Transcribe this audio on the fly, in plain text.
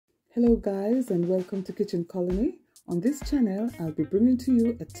Hello guys and welcome to Kitchen Colony. On this channel I'll be bringing to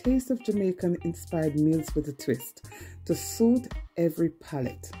you a taste of Jamaican inspired meals with a twist to suit every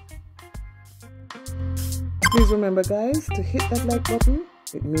palate. Please remember guys to hit that like button,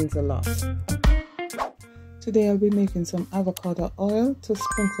 it means a lot. Today I'll be making some avocado oil to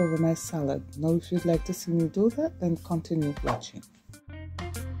sprinkle over my salad. Now if you'd like to see me do that, then continue watching.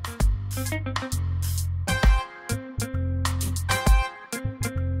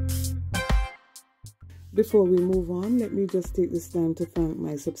 Before we move on, let me just take this time to thank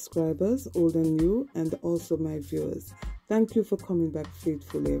my subscribers, old and new, and also my viewers. Thank you for coming back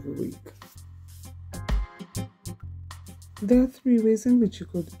faithfully every week. There are 3 ways in which you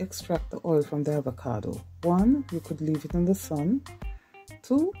could extract the oil from the avocado. 1, you could leave it in the sun.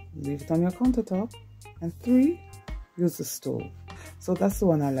 2, leave it on your countertop. And 3, use the stove. So that's the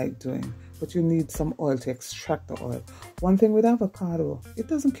one I like doing, but you need some oil to extract the oil. One thing with avocado, it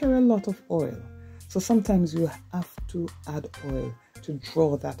doesn't carry a lot of oil. So sometimes you have to add oil to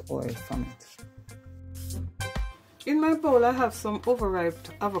draw that oil from it. In my bowl I have some overripe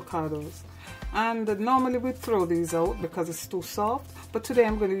avocados, and normally we throw these out because it's too soft, but today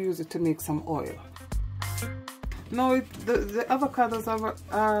I'm going to use it to make some oil. Now the avocados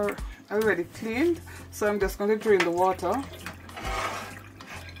are already cleaned, so I'm just going to drain the water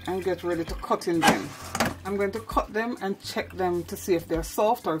and get ready to cut in them. I'm going to cut them and check them to see if they're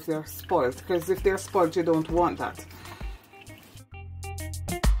soft or if they're spoiled, because if they're spoiled you don't want that.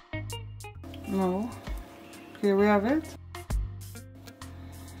 Now, here we have it.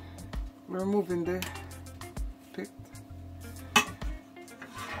 We're removing the pit.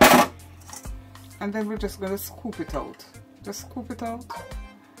 And then we're just going to scoop it out. Just scoop it out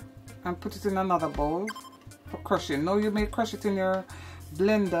and put it in another bowl for crushing. Now you may crush it in your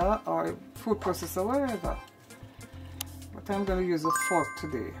blender or food processor, wherever, but I'm going to use a fork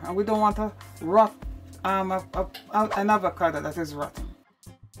today, and we don't want an avocado that is rotten.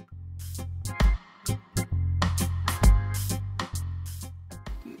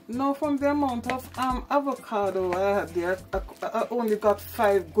 Now from the amount of avocado I had there, I only got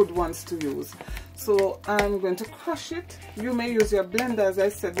 5 good ones to use, so I'm going to crush it. You may use your blender, as I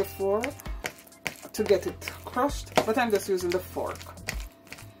said before, to get it crushed, but I'm just using the fork.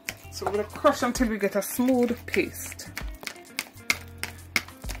 So we're going to crush until we get a smooth paste.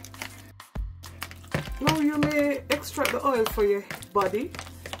 Now you may extract the oil for your body,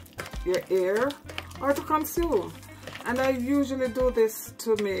 your hair, or to consume. And I usually do this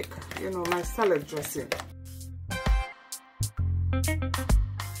to make, my salad dressing.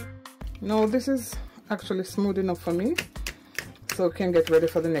 Now this is actually smooth enough for me, so I can get ready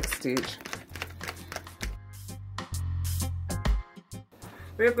for the next stage.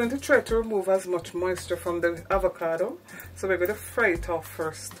 We're going to try to remove as much moisture from the avocado, so we're going to fry it off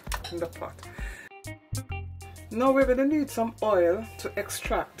first in the pot. Now we're going to need some oil to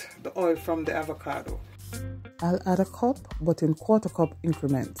extract the oil from the avocado. I'll add a cup, but in 1/4 cup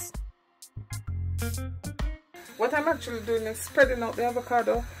increments. What I'm actually doing is spreading out the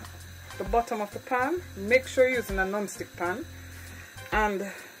avocado, the bottom of the pan. Make sure you're using a non-stick pan,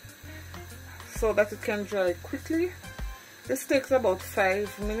 and so that it can dry quickly. This takes about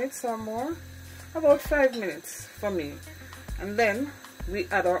 5 minutes or more, about 5 minutes for me. And then we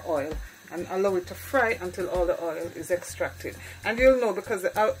add our oil and allow it to fry until all the oil is extracted. And you'll know because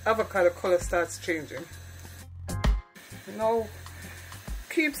the avocado color starts changing. Now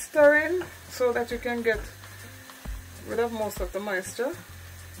keep stirring so that you can get rid of most of the moisture,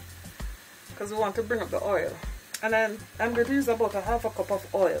 because we want to bring up the oil. And then I'm going to use about 1/2 cup of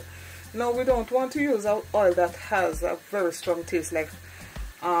oil. Now we don't want to use oil that has a very strong taste like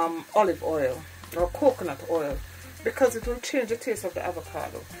olive oil or coconut oil, because it will change the taste of the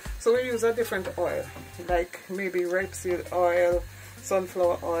avocado. So we use a different oil, like maybe rapeseed oil,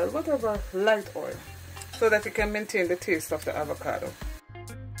 sunflower oil, whatever light oil, so that it can maintain the taste of the avocado.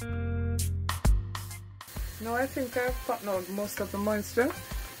 Now I think I've gotten out most of the moisture,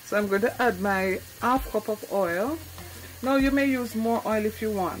 so I'm going to add my 1/2 cup of oil. Now you may use more oil if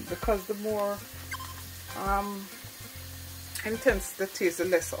you want, because the more intense the taste, the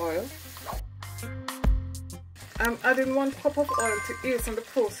less oil. I'm adding 1 cup of oil to hasten the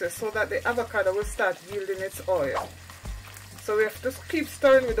process so that the avocado will start yielding its oil. So we have to keep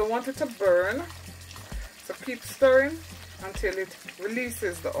stirring, we don't want it to burn. So keep stirring until it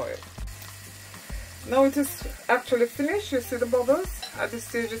releases the oil. Now it is actually finished, you see the bubbles? At this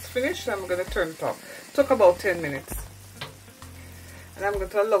stage it's finished, I'm going to turn it off. It took about 10 minutes. And I'm going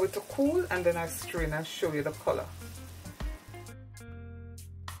to allow it to cool, and then I'll strain and show you the color.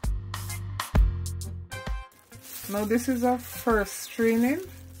 Now this is our first straining.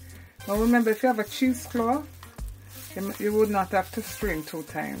 Now remember, if you have a cheesecloth, you would not have to strain 2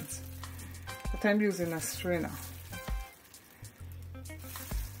 times. But I'm using a strainer.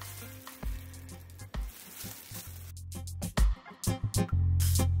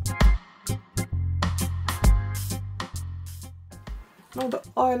 Now the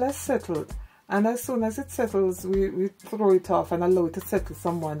oil has settled, and as soon as it settles, we throw it off and allow it to settle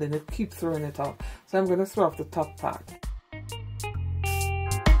some more, and then you keep throwing it off. So I'm going to throw off the top part.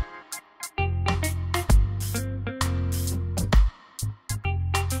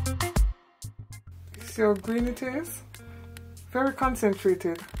 See how green it is? Very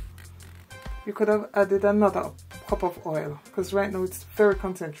concentrated. You could have added another cup of oil, because right now it's very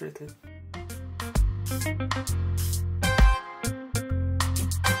concentrated.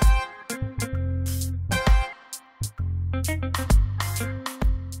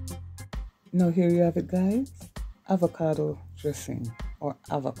 Now here you have it, guys. Avocado dressing or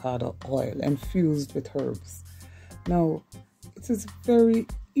avocado oil infused with herbs. Now it is very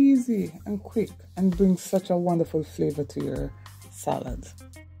easy and quick and brings such a wonderful flavor to your salad.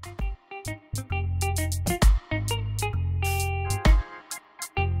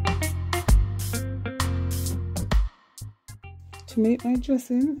 To make my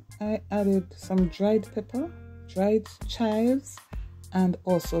dressing, I added some dried pepper, dried chives, and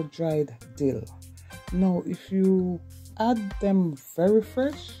also dried dill. Now if you add them very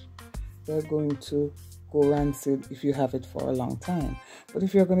fresh, they're going to go rancid if you have it for a long time. But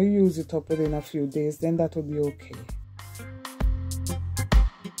if you're going to use it up within a few days, then that will be okay.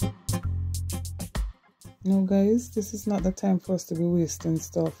 Now guys, this is not the time for us to be wasting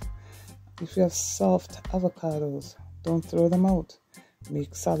stuff. If you have soft avocados, don't throw them out.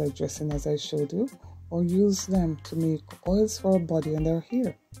 Make salad dressing as I showed you, or use them to make oils for our body and our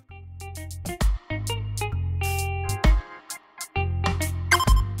hair.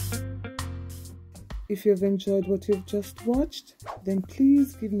 If you've enjoyed what you've just watched, then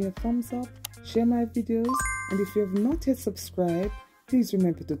please give me a thumbs up, share my videos, and if you have not yet subscribed, please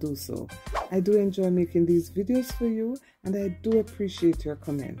remember to do so. I do enjoy making these videos for you, and I do appreciate your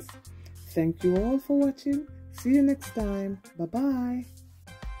comments. Thank you all for watching. See you next time. Bye-bye.